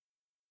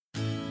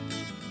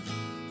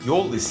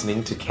You're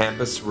listening to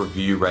Campus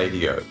Review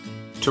Radio.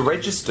 To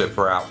register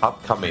for our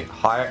upcoming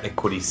Higher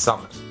Equity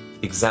Summit,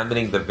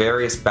 examining the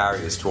various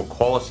barriers to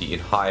equality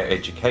in higher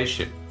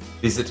education,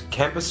 visit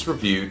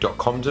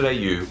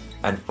campusreview.com.au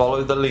and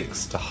follow the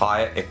links to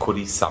Higher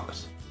Equity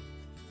Summit.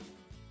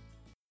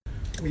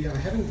 We are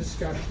having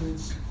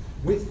discussions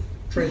with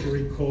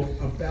Treasury Corp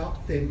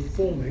about them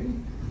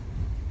forming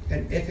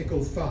an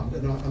ethical fund,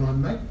 and I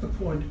make the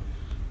point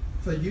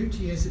for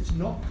UTS it's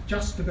not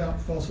just about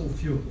fossil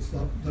fuels.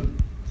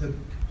 The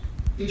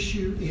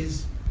issue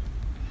is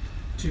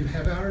to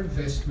have our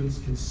investments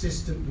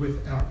consistent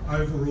with our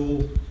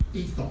overall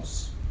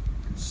ethos.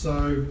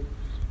 So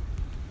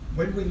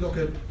when we look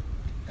at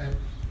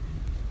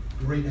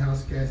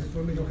greenhouse gases,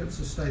 when we look at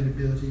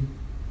sustainability,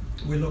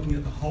 we're looking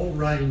at the whole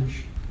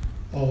range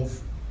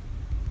of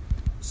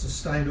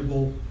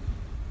sustainable,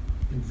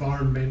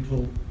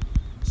 environmental,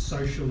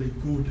 socially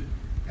good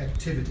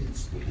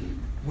activities.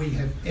 We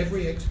have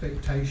every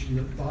expectation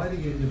that by the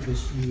end of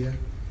this year,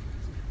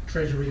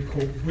 Treasury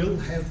Corp will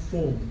have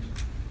formed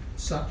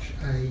such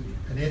an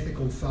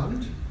ethical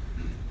fund,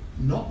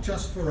 not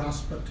just for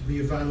us, but to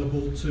be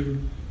available to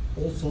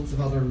all sorts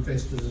of other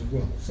investors as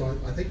well. So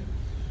I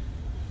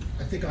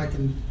think I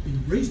can be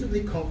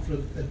reasonably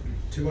confident that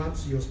to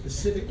answer your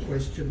specific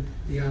question,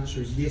 the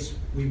answer is yes,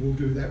 we will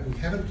do that. We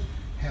haven't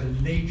had a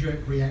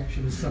knee-jerk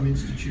reaction as some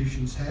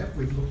institutions have.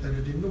 We've looked at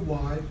it in the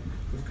wide,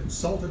 we've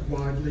consulted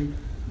widely,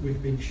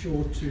 we've been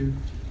sure to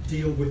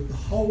deal with the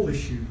whole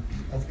issue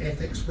of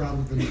ethics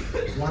rather than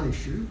one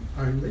issue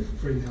only,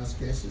 greenhouse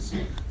gases.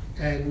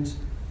 And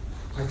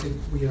I think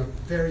we are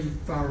very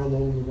far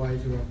along the way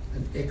to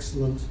an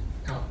excellent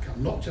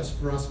outcome, not just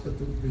for us, but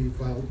that will be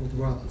available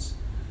to others.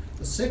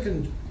 The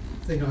second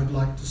thing I'd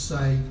like to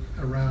say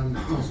around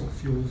fossil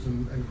fuels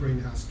and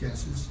greenhouse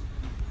gases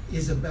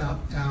is about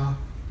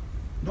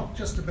not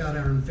just about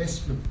our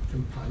investment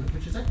component,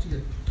 which is actually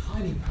a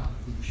tiny part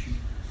of the issue,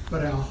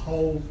 but our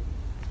whole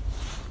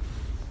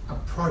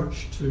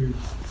approach to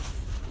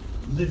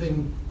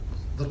living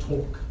the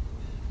talk.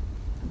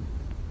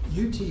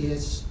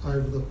 UTS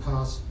over the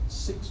past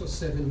 6 or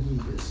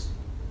 7 years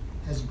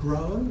has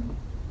grown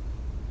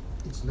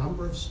its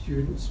number of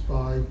students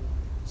by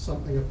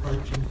something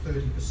approaching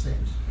 30%.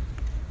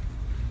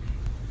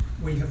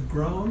 We have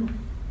grown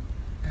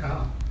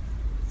our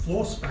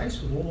floor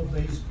space with all of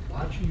these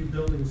large new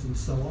buildings and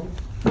so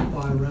on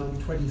by around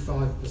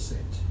 25%.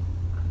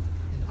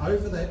 And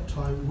over that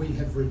time we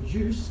have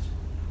reduced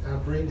our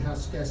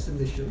greenhouse gas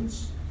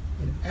emissions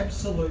in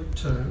absolute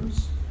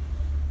terms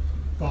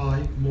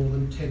by more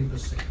than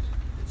 10%.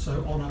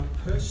 So on a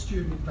per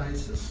student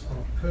basis, on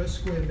a per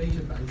square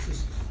metre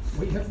basis,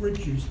 we have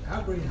reduced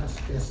our greenhouse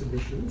gas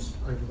emissions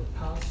over the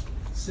past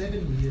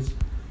 7 years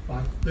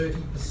by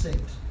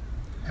 30%.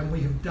 And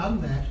we have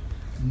done that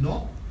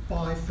not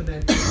by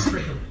financial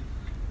trickery.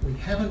 We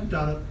haven't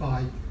done it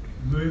by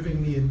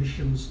moving the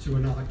emissions to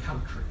another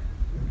country,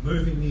 or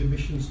moving the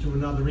emissions to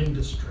another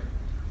industry,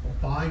 or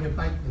buying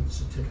abatement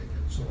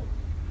certificates, or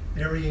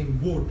burying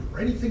wood, or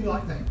anything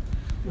like that.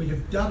 We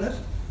have done it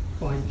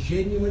by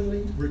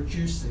genuinely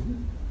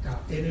reducing our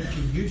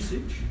energy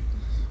usage,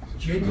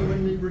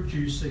 genuinely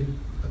reducing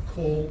the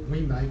call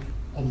we make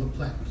on the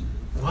planet.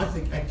 And I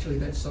think actually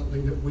that's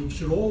something that we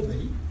should all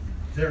be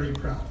very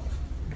proud of.